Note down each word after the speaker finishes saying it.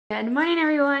Good morning,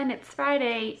 everyone. It's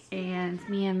Friday, and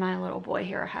me and my little boy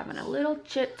here are having a little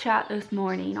chit chat this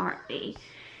morning, aren't we?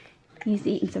 He's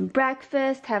eating some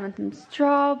breakfast, having some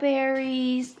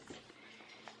strawberries.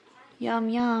 Yum,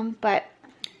 yum. But,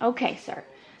 okay, sir.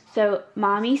 So,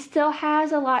 Mommy still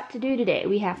has a lot to do today.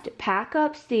 We have to pack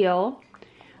up still.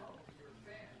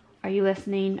 Are you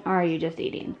listening, or are you just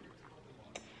eating?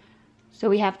 So,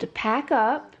 we have to pack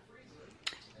up.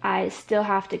 I still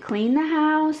have to clean the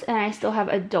house, and I still have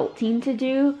adulting to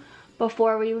do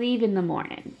before we leave in the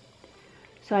morning.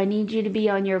 So I need you to be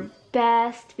on your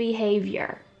best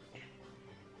behavior.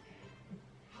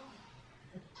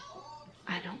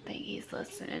 I don't think he's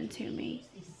listening to me.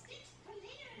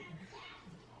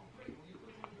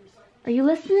 Are you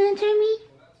listening to me?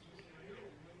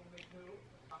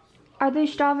 Are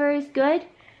those strawberries good?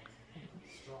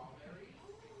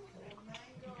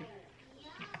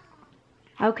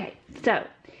 Okay, so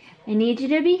I need you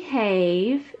to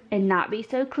behave and not be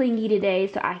so clingy today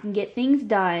so I can get things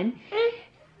done.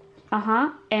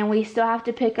 And we still have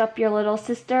to pick up your little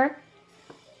sister.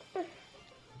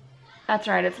 That's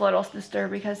right, it's little sister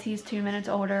because he's 2 minutes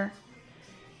older.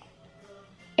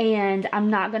 And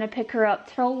I'm not going to pick her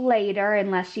up till later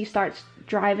unless she starts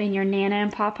driving your Nana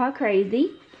and Papa crazy.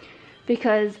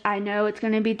 Because I know it's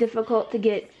going to be difficult to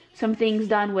get some things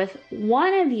done with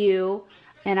one of you,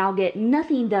 and I'll get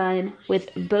nothing done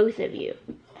with both of you.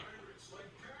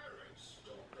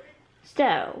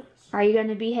 So, are you going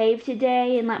to behave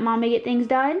today and let Mommy get things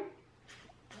done?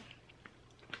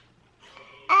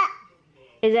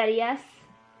 Is that a yes?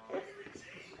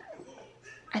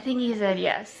 I think he said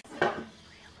yes.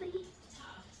 Really?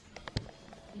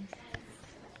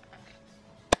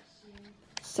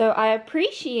 So, I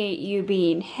appreciate you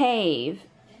being behave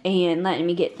and letting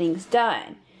me get things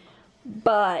done.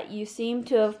 But you seem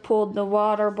to have pulled the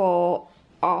water bowl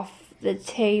off the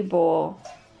table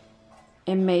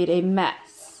and made a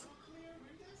mess.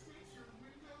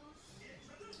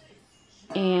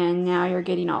 And now you're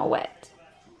getting all wet.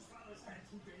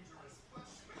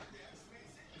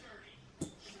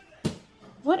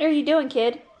 What are you doing,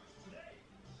 kid?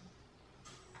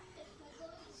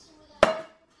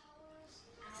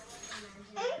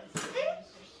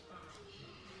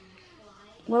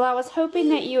 Well, I was hoping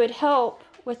that you would help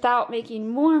without making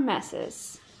more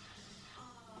messes.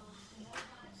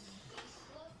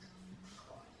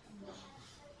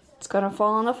 It's gonna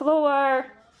fall on the floor.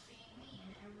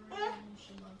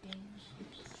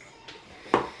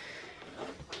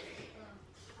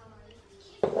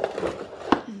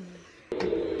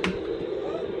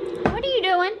 What are you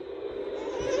doing?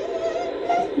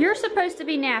 You're supposed to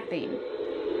be napping.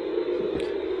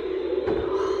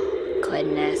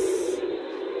 Goodness.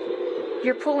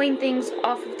 You're pulling things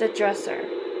off of the dresser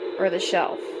or the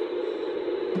shelf.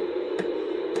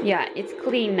 Yeah, it's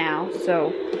clean now,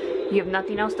 so you have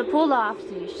nothing else to pull off,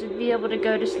 so you should be able to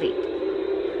go to sleep.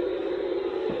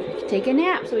 Take a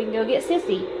nap so we can go get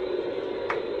Sissy.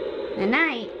 Good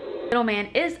night. Little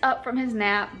man is up from his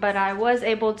nap, but I was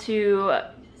able to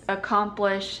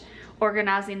accomplish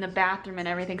organizing the bathroom and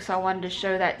everything, so I wanted to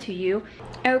show that to you.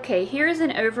 Okay, here's an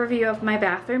overview of my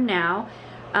bathroom now.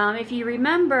 If you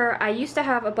remember, I used to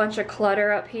have a bunch of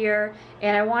clutter up here,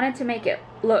 and I wanted to make it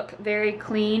look very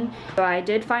clean. So I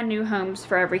did find new homes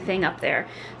for everything up there.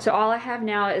 So all I have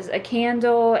now is a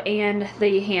candle and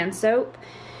the hand soap.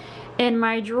 In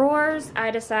my drawers,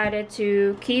 I decided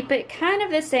to keep it kind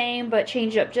of the same, but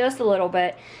change it up just a little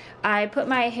bit. I put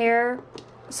my hair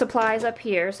supplies up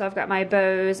here, so I've got my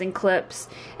bows and clips,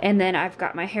 and then I've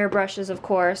got my hairbrushes, of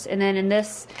course, and then in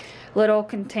this little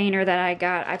container that I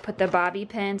got, I put the bobby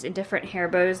pins and different hair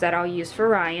bows that I'll use for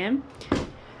Ryan.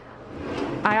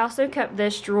 I also kept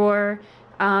this drawer,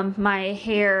 my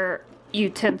hair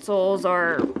utensils,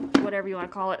 or whatever you want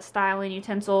to call it, styling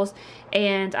utensils,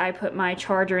 and I put my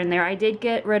charger in there. I did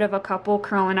get rid of a couple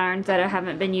curling irons that I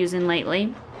haven't been using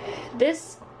lately.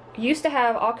 This used to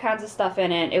have all kinds of stuff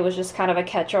in it. It was just kind of a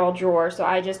catch-all drawer, so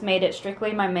I just made it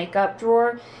strictly my makeup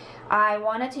drawer. I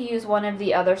wanted to use one of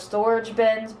the other storage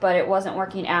bins, but it wasn't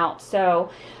working out, so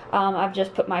I've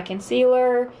just put my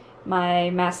concealer, my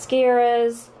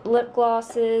mascaras, lip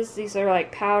glosses, these are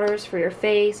like powders for your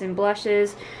face, and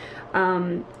blushes,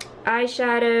 eyeshadows,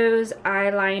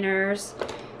 eyeliners,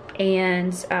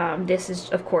 and this is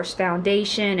of course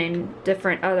foundation and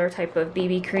different other type of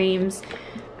BB creams.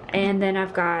 And then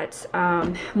I've got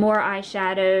more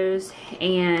eyeshadows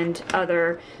and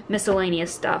other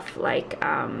miscellaneous stuff like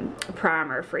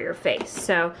primer for your face.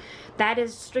 So that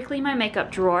is strictly my makeup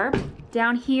drawer.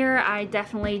 Down here I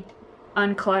definitely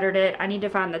uncluttered it. I need to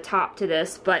find the top to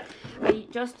this, but I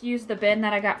just used the bin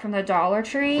that I got from the Dollar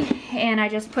Tree, and I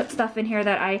just put stuff in here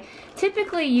that I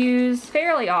typically use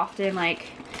fairly often, like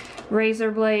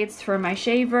razor blades for my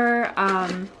shaver.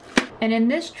 And in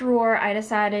this drawer, I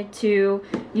decided to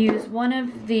use one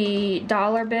of the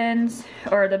dollar bins,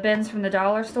 or the bins from the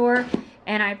dollar store,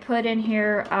 and I put in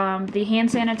here the hand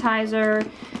sanitizer,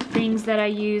 things that I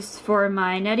use for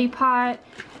my neti pot,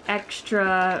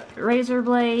 extra razor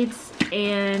blades,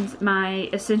 and my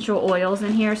essential oils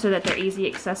in here so that they're easy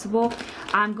accessible.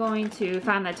 I'm going to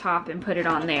find the top and put it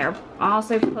on there. I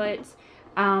also put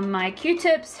my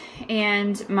Q-tips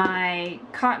and my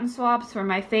cotton swabs for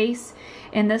my face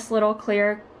in this little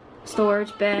clear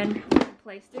storage bin.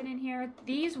 Placed it in here.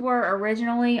 These were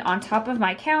originally on top of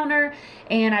my counter,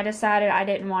 and I decided I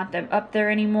didn't want them up there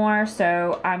anymore,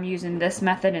 so I'm using this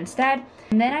method instead.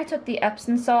 And then I took the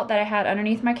Epsom salt that I had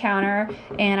underneath my counter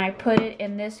and I put it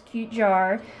in this cute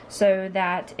jar so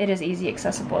that it is easy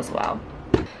accessible as well.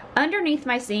 Underneath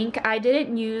my sink, I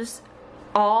didn't use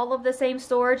all of the same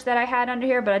storage that I had under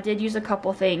here, but I did use a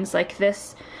couple things like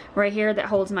this right here that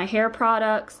holds my hair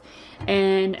products,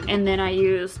 and then I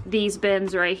use these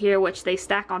bins right here, which they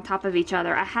stack on top of each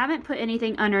other. I haven't put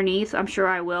anything underneath, I'm sure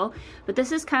I will, but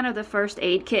this is kind of the first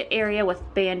aid kit area with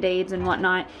band-aids and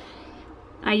whatnot.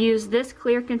 I use this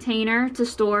clear container to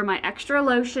store my extra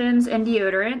lotions and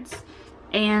deodorants,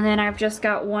 and then I've just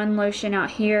got one lotion out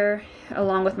here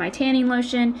along with my tanning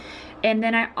lotion. And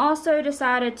then I also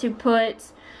decided to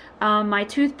put my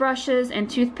toothbrushes and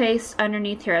toothpaste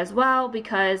underneath here as well,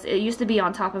 because it used to be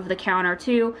on top of the counter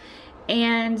too,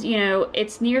 and you know,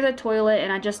 it's near the toilet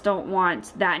and I just don't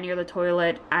want that near the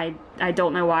toilet. I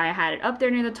don't know why I had it up there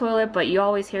near the toilet, but you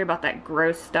always hear about that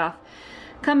gross stuff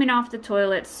coming off the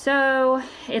toilet, so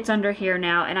it's under here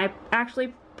now. And I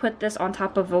actually put this on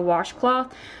top of a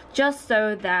washcloth just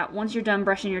so that once you're done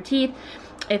brushing your teeth,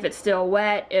 if it's still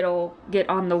wet, it'll get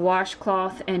on the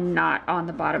washcloth and not on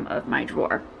the bottom of my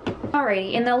drawer.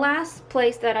 Alrighty, and the last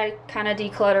place that I kind of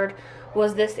decluttered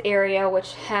was this area,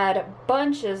 which had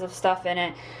bunches of stuff in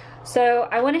it. So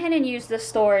I went ahead and used this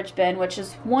storage bin, which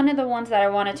is one of the ones that I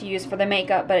wanted to use for the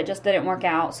makeup, but it just didn't work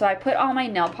out. So I put all my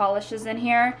nail polishes in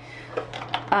here,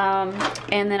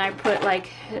 and then I put like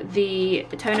the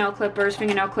toenail clippers,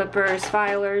 fingernail clippers,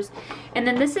 filers, and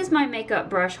then this is my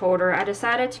makeup brush holder. I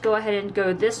decided to go ahead and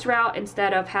go this route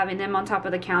instead of having them on top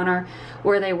of the counter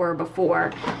where they were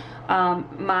before.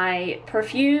 My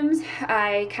perfumes,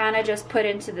 I kind of just put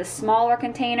into the smaller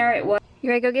container. It was.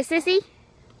 You ready to go get Sissy?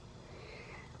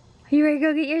 You ready to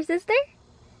go get your sister?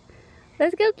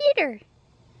 Let's go get her.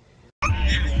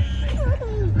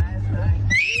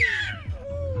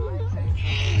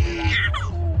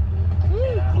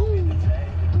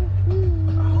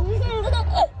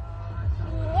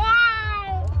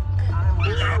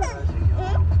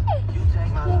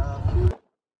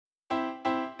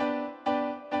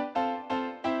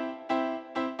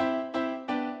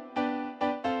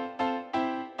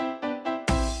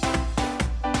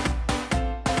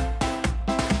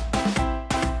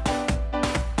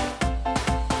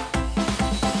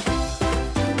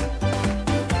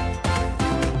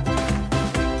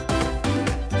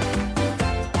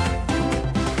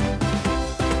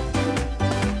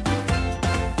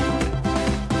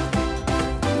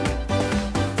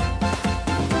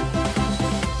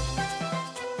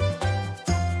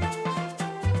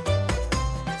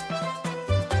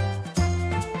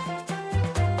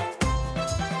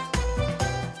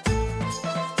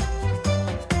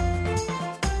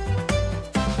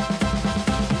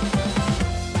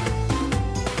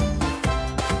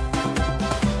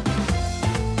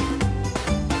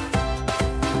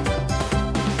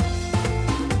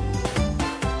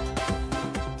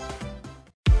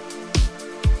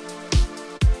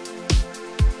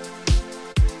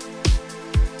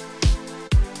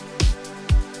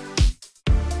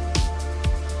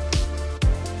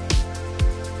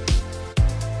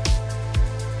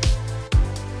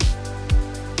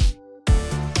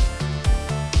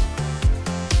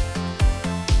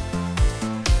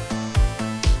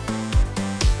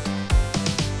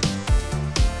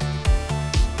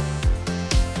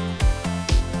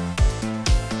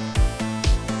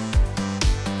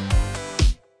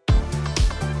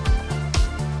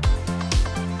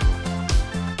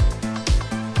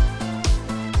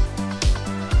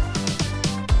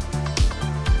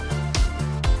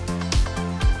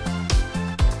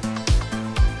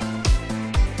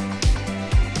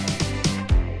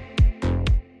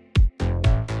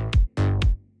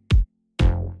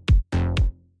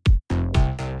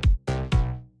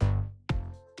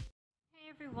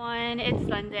 Everyone, it's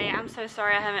Sunday. I'm so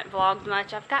sorry I haven't vlogged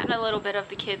much. I've gotten a little bit of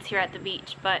the kids here at the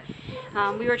beach, but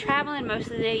we were traveling most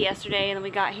of the day yesterday, and then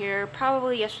we got here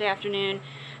probably yesterday afternoon,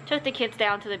 took the kids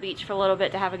down to the beach for a little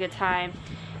bit to have a good time,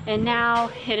 and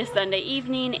now it is Sunday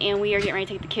evening and we are getting ready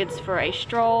to take the kids for a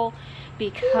stroll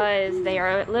because they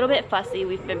are a little bit fussy.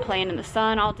 We've been playing in the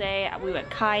sun all day. We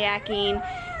went kayaking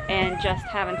and just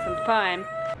having some fun.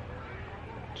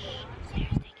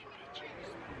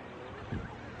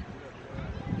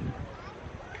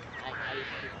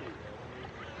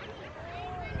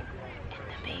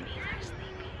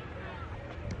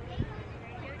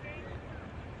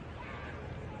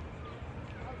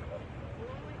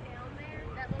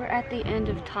 We're at the end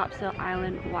of Topsail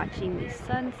Island watching the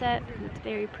sunset because it's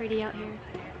very pretty out here.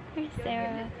 There's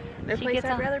Sarah. No place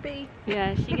I'd rather be.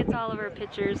 Yeah, she gets all of her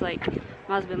pictures. Like,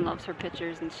 my husband loves her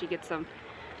pictures and she gets them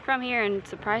from here, and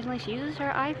surprisingly she uses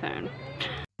her iPhone.